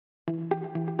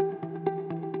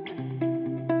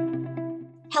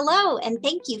Hello, and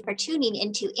thank you for tuning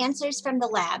into Answers from the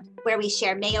Lab, where we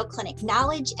share Mayo Clinic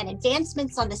knowledge and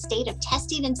advancements on the state of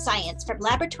testing and science from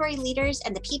laboratory leaders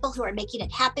and the people who are making it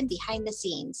happen behind the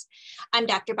scenes. I'm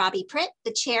Dr. Bobby Pritt,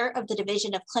 the chair of the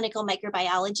Division of Clinical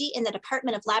Microbiology in the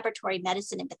Department of Laboratory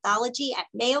Medicine and Pathology at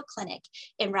Mayo Clinic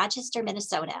in Rochester,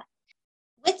 Minnesota.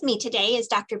 With me today is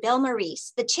Dr. Bill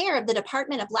Morice, the chair of the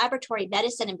Department of Laboratory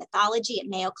Medicine and Pathology at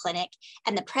Mayo Clinic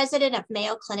and the president of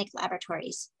Mayo Clinic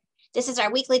Laboratories. This is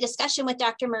our weekly discussion with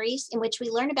Dr. Morice, in which we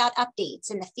learn about updates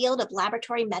in the field of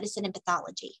laboratory medicine and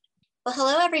pathology. Well,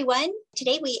 hello, everyone.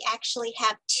 Today, we actually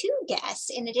have two guests.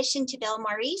 In addition to Bill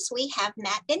Morice, we have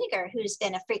Matt Vinegar, who's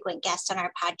been a frequent guest on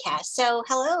our podcast. So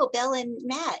hello, Bill and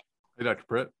Matt. Hey, Dr.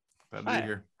 Pritt. Glad to be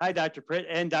here. Hi, Dr. Pritt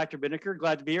and Dr. Vinegar.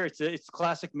 Glad to be here. It's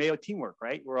classic Mayo teamwork,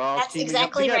 right? We're all That's teaming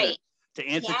exactly up together right. To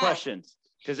answer questions.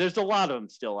 Because there's a lot of them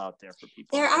still out there for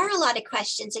people. There are a lot of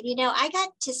questions. And, I got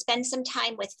to spend some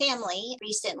time with family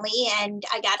recently, and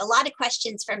I got a lot of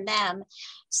questions from them.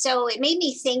 So it made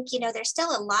me think, there's still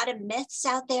a lot of myths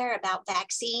out there about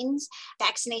vaccines.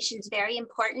 Vaccination is very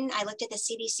important. I looked at the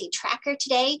CDC tracker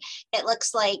today. It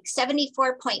looks like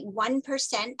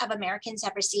 74.1% of Americans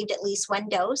have received at least one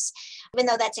dose. Even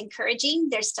though that's encouraging,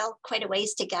 there's still quite a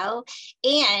ways to go.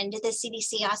 And the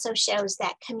CDC also shows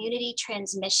that community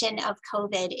transmission of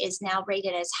COVID is now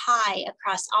rated as high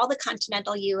across all the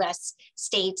continental US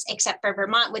states, except for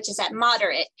Vermont, which is at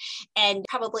moderate and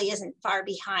probably isn't far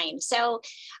behind. So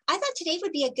I thought today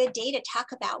would be a good day to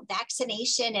talk about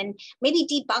vaccination and maybe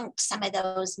debunk some of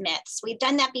those myths. We've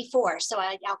done that before, so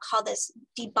I'll call this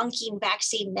Debunking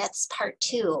Vaccine Myths Part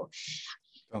 2.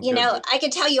 I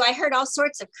can tell you, I heard all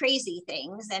sorts of crazy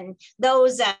things, and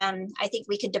those I think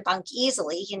we could debunk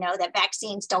easily, that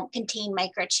vaccines don't contain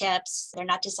microchips. They're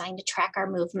not designed to track our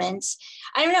movements.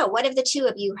 I don't know. What have the two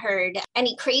of you heard?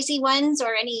 Any crazy ones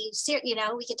or any,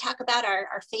 we could talk about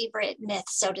our favorite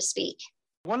myths, so to speak.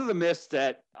 One of the myths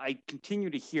that I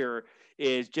continue to hear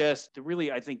is just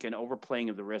really, I think, an overplaying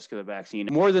of the risk of the vaccine,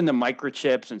 more than the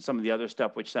microchips and some of the other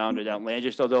stuff, which sounded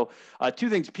outlandish. Although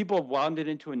two things, people have wound it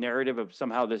into a narrative of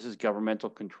somehow this is governmental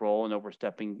control and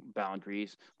overstepping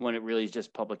boundaries when it really is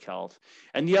just public health.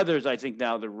 And the others, I think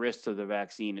now the risks of the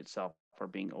vaccine itself are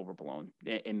being overblown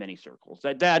in many circles.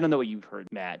 I don't know what you've heard,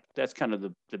 Matt. That's kind of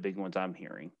the big ones I'm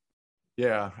hearing.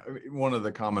 Yeah, one of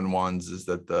the common ones is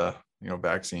that the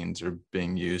vaccines are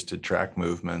being used to track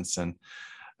movements, and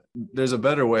there's a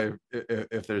better way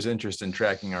if there's interest in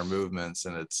tracking our movements,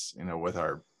 and it's with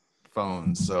our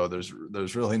phones. So there's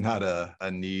really not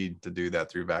a need to do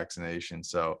that through vaccination.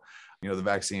 So the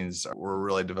vaccines were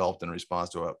really developed in response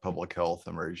to a public health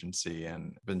emergency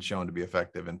and been shown to be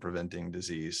effective in preventing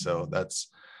disease. So that's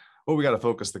what we got to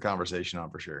focus the conversation on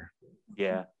for sure.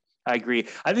 Yeah. I agree.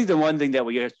 I think the one thing that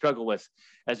we struggle with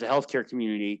as a healthcare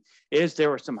community is there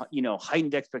were some,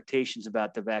 heightened expectations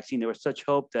about the vaccine. There was such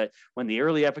hope that when the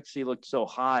early efficacy looked so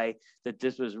high that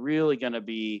this was really going to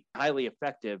be highly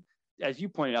effective. As you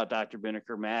pointed out, Dr.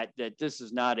 Vinegar, Matt, that this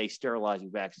is not a sterilizing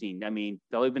vaccine. I mean,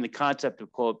 even the concept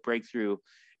of, quote, breakthrough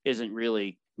isn't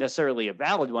really necessarily a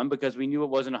valid one because we knew it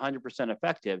wasn't 100%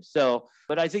 effective. So,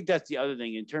 but I think that's the other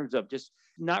thing in terms of just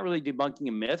not really debunking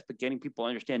a myth, but getting people to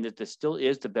understand that this still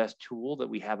is the best tool that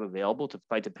we have available to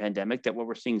fight the pandemic, that what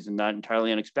we're seeing is not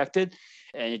entirely unexpected.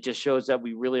 And it just shows that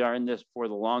we really are in this for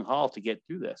the long haul to get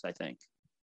through this, I think.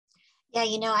 Yeah,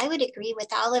 I would agree with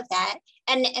all of that.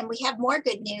 And we have more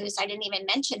good news. I didn't even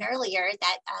mention earlier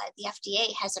that the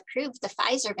FDA has approved the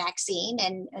Pfizer vaccine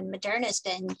and Moderna has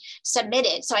been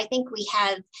submitted. So I think we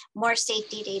have more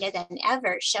safety data than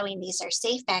ever showing these are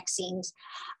safe vaccines.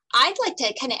 I'd like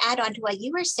to kind of add on to what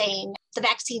you were saying. The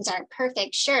vaccines aren't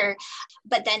perfect, sure,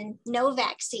 but then no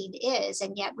vaccine is.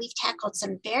 And yet we've tackled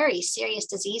some very serious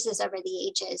diseases over the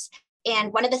ages.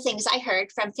 And one of the things I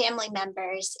heard from family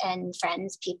members and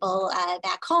friends, people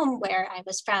back home where I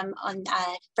was from on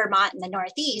Vermont in the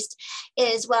Northeast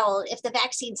is, well, if the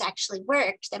vaccines actually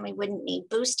worked, then we wouldn't need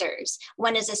boosters.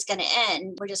 When is this going to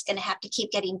end? We're just going to have to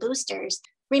keep getting boosters.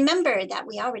 Remember that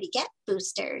we already get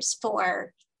boosters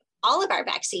for all of our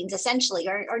vaccines, essentially,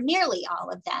 or nearly all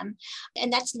of them.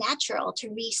 And that's natural to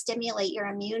re-stimulate your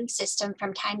immune system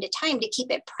from time to time to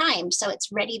keep it primed so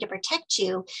it's ready to protect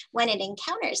you when it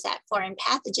encounters that foreign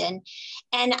pathogen.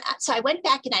 And so I went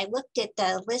back and I looked at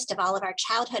the list of all of our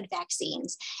childhood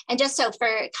vaccines. And just so for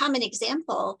a common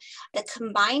example, the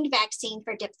combined vaccine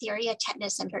for diphtheria,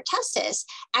 tetanus, and pertussis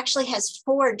actually has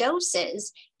 4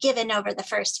 doses given over the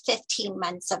first 15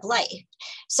 months of life.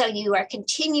 So you are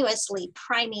continuously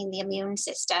priming the immune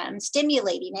system,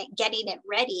 stimulating it, getting it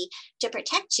ready to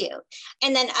protect you.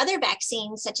 And then other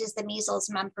vaccines, such as the measles,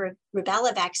 mumps,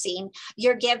 rubella vaccine,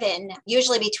 you're given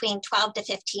usually between 12 to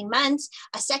 15 months,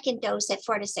 a second dose at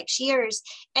 4 to 6 years.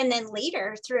 And then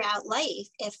later throughout life,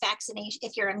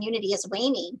 if your immunity is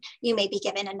waning, you may be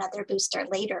given another booster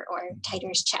later or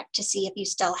titers checked to see if you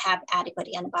still have adequate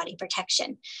antibody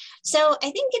protection. So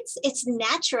I think it's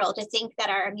natural to think that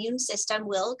our immune system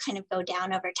will kind of go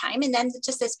down over time. And then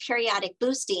just this periodic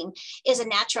boosting is a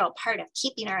natural part of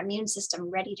keeping our immune system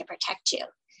ready to protect you.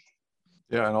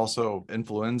 Yeah, and also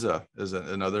influenza is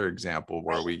another example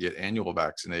where we get annual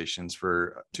vaccinations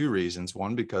for two reasons.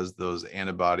 One, because those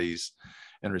antibodies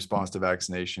in response to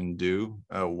vaccination do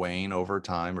wane over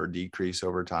time or decrease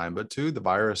over time. But two, the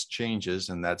virus changes,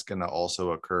 and that's going to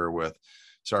also occur with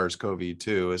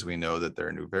SARS-CoV-2, as we know that there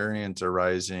are new variants are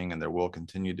rising and there will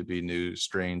continue to be new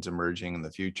strains emerging in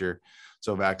the future.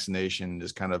 So vaccination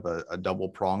is kind of a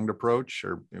double-pronged approach,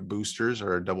 or boosters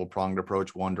are a double-pronged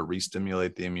approach, one to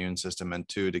re-stimulate the immune system and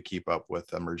two to keep up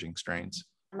with emerging strains.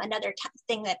 Another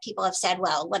thing that people have said,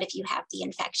 well, what if you have the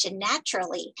infection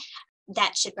naturally?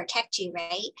 That should protect you,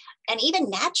 right? And even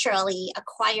naturally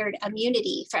acquired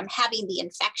immunity from having the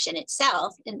infection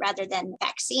itself, and rather than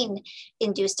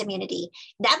vaccine-induced immunity,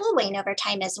 that will wane over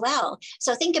time as well.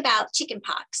 So think about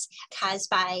chickenpox caused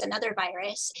by another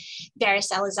virus,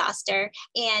 varicella zoster,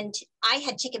 and I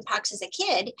had chickenpox as a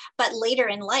kid, but later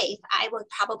in life, I would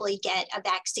probably get a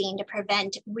vaccine to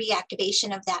prevent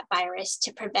reactivation of that virus,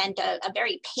 to prevent a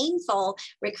very painful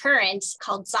recurrence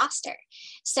called zoster.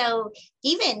 So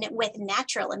even with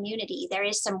natural immunity, there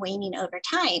is some waning over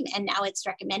time. And now it's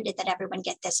recommended that everyone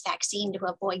get this vaccine to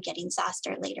avoid getting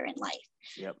zoster later in life.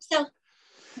 Yep. So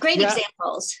great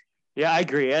examples. Yeah, I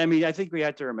agree. I mean, I think we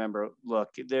have to remember, look,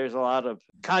 there's a lot of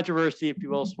controversy, if you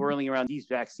will, swirling around these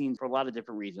vaccines for a lot of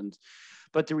different reasons.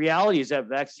 But the reality is that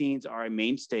vaccines are a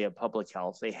mainstay of public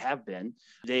health. They have been.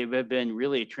 They have been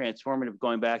really transformative,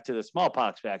 going back to the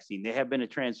smallpox vaccine. They have been a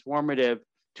transformative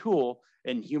tool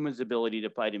in humans' ability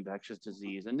to fight infectious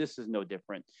disease. And this is no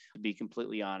different, to be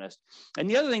completely honest. And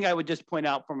the other thing I would just point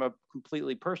out from a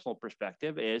completely personal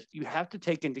perspective is you have to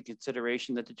take into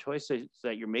consideration that the choices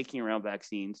that you're making around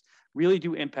vaccines really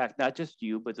do impact not just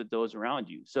you, but those around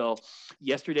you. So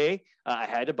yesterday, I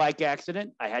had a bike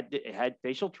accident. I had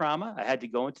facial trauma. I had to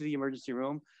go into the emergency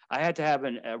room. I had to have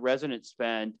a resident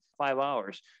spend 5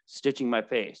 hours stitching my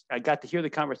face. I got to hear the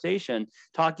conversation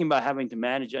talking about having to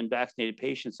manage unvaccinated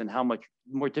patients and how much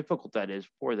more difficult that is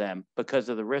for them because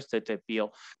of the risk that they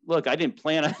feel. Look, I didn't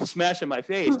plan on smashing my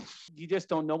face. You just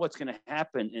don't know what's going to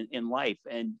happen in life.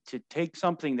 And to take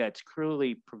something that's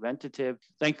clearly preventative,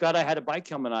 thank God I had a bike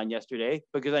helmet on yesterday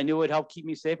because I knew it would help keep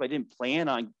me safe. I didn't plan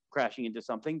on crashing into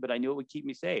something, but I knew it would keep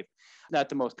me safe. Not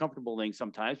the most comfortable thing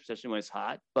sometimes, especially when it's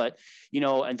hot, but,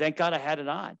 and thank God I had it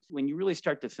on. When you really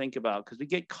start to think about, because we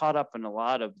get caught up in a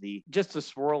lot of just the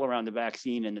swirl around the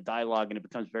vaccine and the dialogue, and it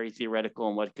becomes very theoretical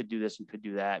and what could do this and could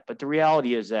do that. But the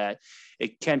reality is that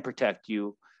it can protect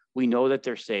you. We know that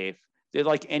they're safe. They're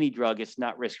like any drug, it's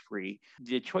not risk-free.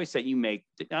 The choice that you make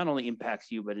not only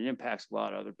impacts you, but it impacts a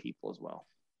lot of other people as well.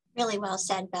 Really well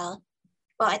said, Bill.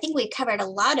 Well, I think we covered a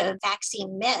lot of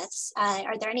vaccine myths.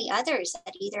 Are there any others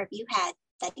that either of you had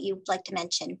that you'd like to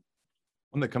mention?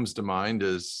 One that comes to mind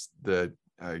is that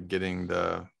getting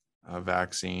the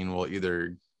vaccine will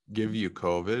either give you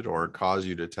COVID or cause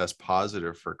you to test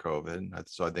positive for COVID.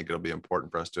 So I think it'll be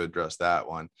important for us to address that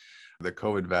one. The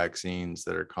COVID vaccines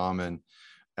that are common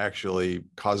actually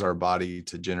cause our body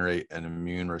to generate an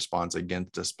immune response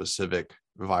against a specific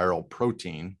viral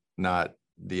protein, not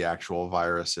the actual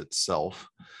virus itself.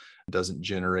 It doesn't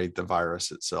generate the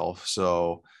virus itself.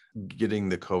 So getting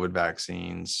the COVID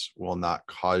vaccines will not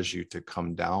cause you to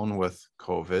come down with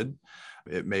COVID.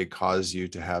 It may cause you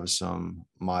to have some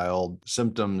mild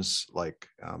symptoms like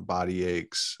body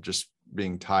aches, just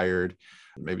being tired,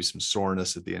 maybe some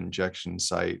soreness at the injection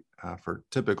site for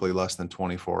typically less than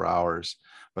 24 hours,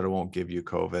 but it won't give you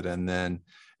COVID. And then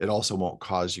it also won't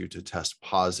cause you to test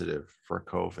positive for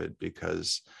COVID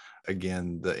because,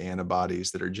 again, the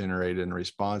antibodies that are generated in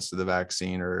response to the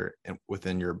vaccine are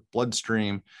within your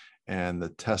bloodstream, and the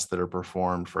tests that are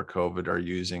performed for COVID are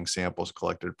using samples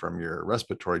collected from your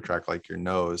respiratory tract, like your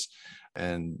nose,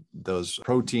 and those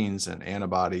proteins and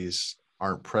antibodies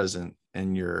aren't present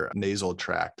in your nasal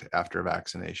tract after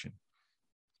vaccination.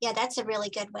 Yeah, that's a really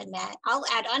good one, Matt. I'll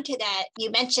add on to that.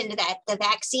 You mentioned that the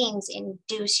vaccines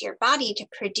induce your body to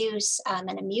produce an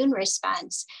immune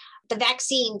response. The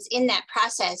vaccines in that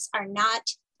process are not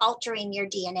altering your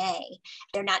DNA.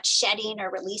 They're not shedding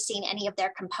or releasing any of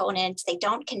their components. They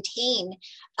don't contain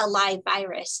a live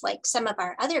virus like some of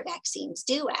our other vaccines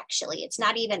do, actually. It's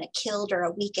not even a killed or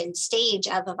a weakened stage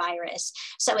of a virus,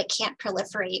 so it can't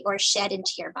proliferate or shed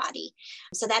into your body.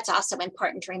 So that's also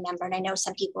important to remember. And I know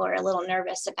some people are a little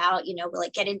nervous about, will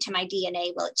it get into my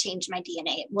DNA? Will it change my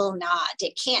DNA? It will not.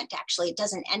 It can't actually. It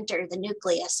doesn't enter the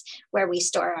nucleus where we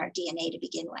store our DNA to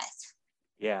begin with.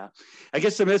 Yeah. I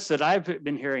guess the myths that I've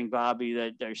been hearing, Bobby,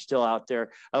 that are still out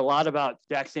there, a lot about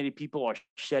vaccinated people are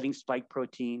shedding spike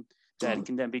protein that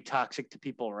can then be toxic to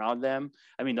people around them.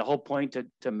 I mean, the whole point,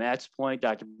 to Matt's point,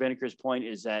 Dr. Binnicker's point,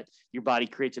 is that your body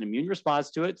creates an immune response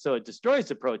to it. So it destroys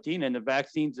the protein, and the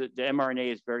vaccines, the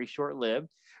mRNA is very short-lived,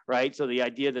 right? So the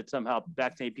idea that somehow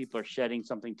vaccinated people are shedding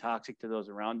something toxic to those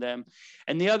around them.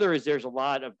 And the other is there's a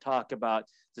lot of talk about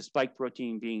the spike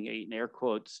protein being in air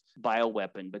quotes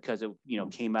bioweapon because it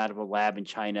came out of a lab in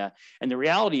China. And the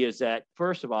reality is that,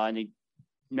 first of all, and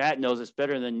Matt knows this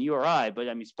better than you or I, but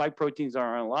I mean, spike proteins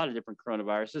are on a lot of different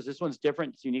coronaviruses. This one's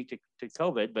different. It's unique to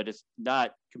COVID, but it's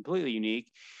not completely unique.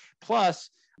 Plus,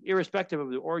 irrespective of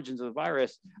the origins of the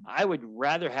virus, I would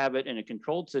rather have it in a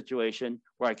controlled situation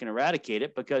where I can eradicate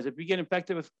it, because if you get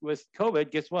infected with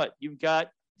COVID, guess what? You've got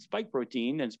spike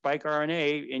protein and spike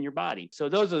RNA in your body. So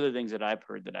those are the things that I've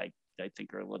heard that I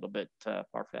think are a little bit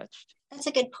far-fetched. That's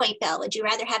a good point, Bill. Would you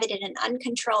rather have it in an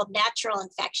uncontrolled natural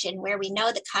infection where we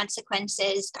know the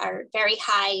consequences are very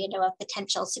high, a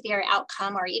potential severe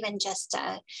outcome, or even just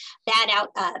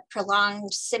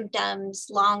prolonged symptoms,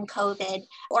 long COVID?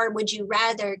 Or would you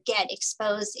rather get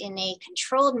exposed in a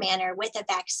controlled manner with a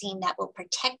vaccine that will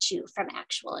protect you from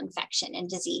actual infection and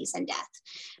disease and death?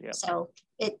 Yep. So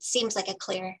it seems like a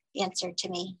clear answer to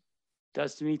me.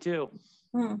 Does to me too.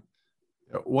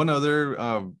 One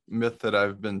other myth that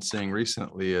I've been seeing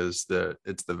recently is that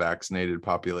it's the vaccinated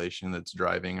population that's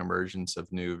driving emergence of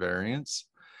new variants.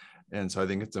 And so I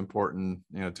think it's important,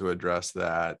 to address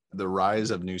that. The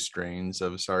rise of new strains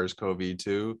of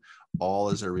SARS-CoV-2, all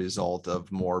as a result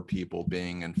of more people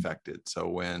being infected. So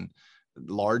when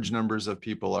large numbers of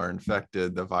people are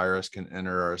infected, the virus can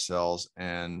enter our cells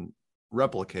and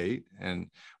replicate. And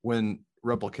when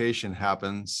replication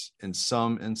happens, in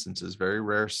some instances, very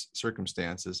rare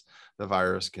circumstances, the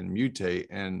virus can mutate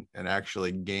and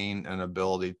actually gain an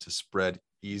ability to spread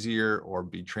easier or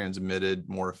be transmitted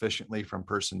more efficiently from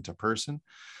person to person.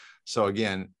 So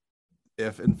again,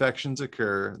 if infections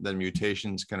occur, then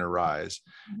mutations can arise.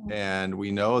 And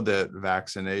we know that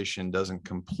vaccination doesn't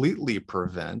completely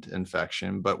prevent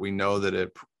infection, but we know that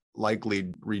it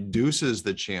likely reduces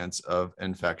the chance of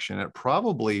infection. It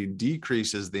probably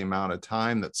decreases the amount of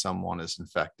time that someone is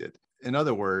infected. In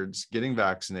other words, getting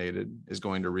vaccinated is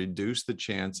going to reduce the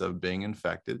chance of being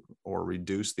infected, or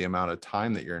reduce the amount of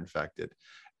time that you're infected,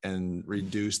 and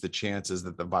reduce the chances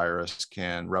that the virus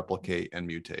can replicate and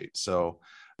mutate. So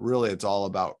really, it's all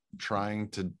about trying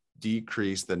to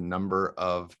decrease the number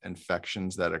of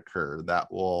infections that occur.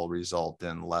 That will result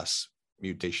in less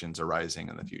mutations arising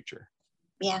in the future.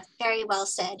 Yeah, very well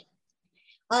said.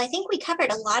 Well, I think we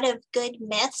covered a lot of good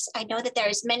myths. I know that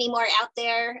there's many more out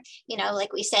there,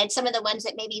 like we said, some of the ones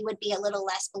that maybe would be a little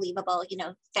less believable,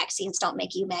 vaccines don't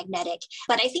make you magnetic,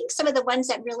 but I think some of the ones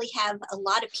that really have a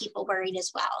lot of people worried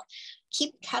as well.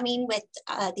 Keep coming with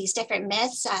these different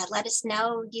myths. Let us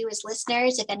know, you as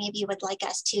listeners, if any of you would like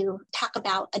us to talk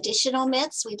about additional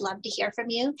myths. We'd love to hear from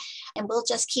you, and we'll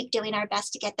just keep doing our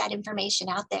best to get that information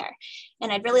out there. And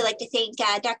I'd really like to thank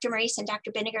Dr. Morice and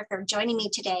Dr. Binnicker for joining me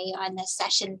today on this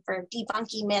session for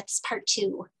Debunking Myths Part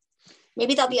 2.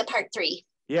 Maybe there'll be a Part 3.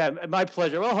 Yeah, my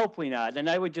pleasure. Well, hopefully not. And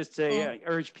I would just say,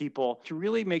 urge people to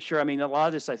really make sure. I mean, a lot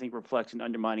of this, I think, reflects an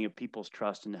undermining of people's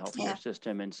trust in the healthcare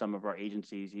system and some of our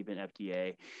agencies, even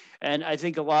FDA. And I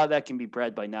think a lot of that can be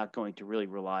bred by not going to really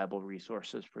reliable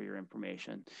resources for your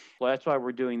information. Well, that's why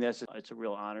we're doing this. It's a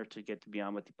real honor to get to be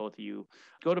on with both of you.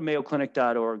 Go to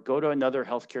mayoclinic.org. Go to another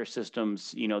healthcare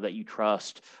systems, that you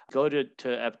trust. Go to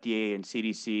FDA and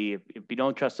CDC. If you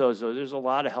don't trust those, there's a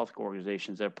lot of health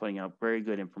organizations that are putting out very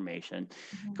good information.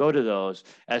 Go to those.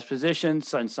 As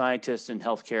physicians and scientists in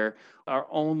healthcare, our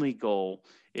only goal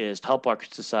is to help our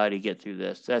society get through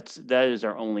this. That is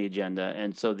our only agenda.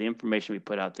 And so the information we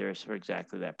put out there is for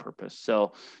exactly that purpose.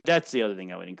 So that's the other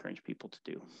thing I would encourage people to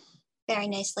do. Very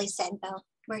nicely said, Bill.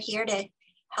 We're here to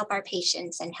help our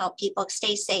patients and help people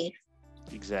stay safe.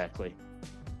 Exactly.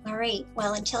 All right.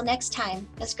 Well, until next time,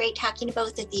 it was great talking to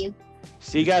both of you.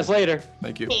 See you guys later.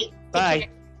 Thank you. Okay, bye.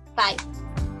 Bye.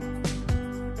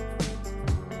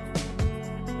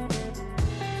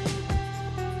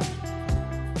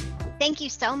 Thank you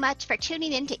so much for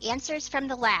tuning in to Answers from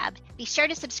the Lab. Be sure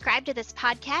to subscribe to this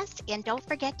podcast and don't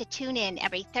forget to tune in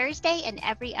every Thursday and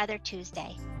every other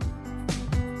Tuesday.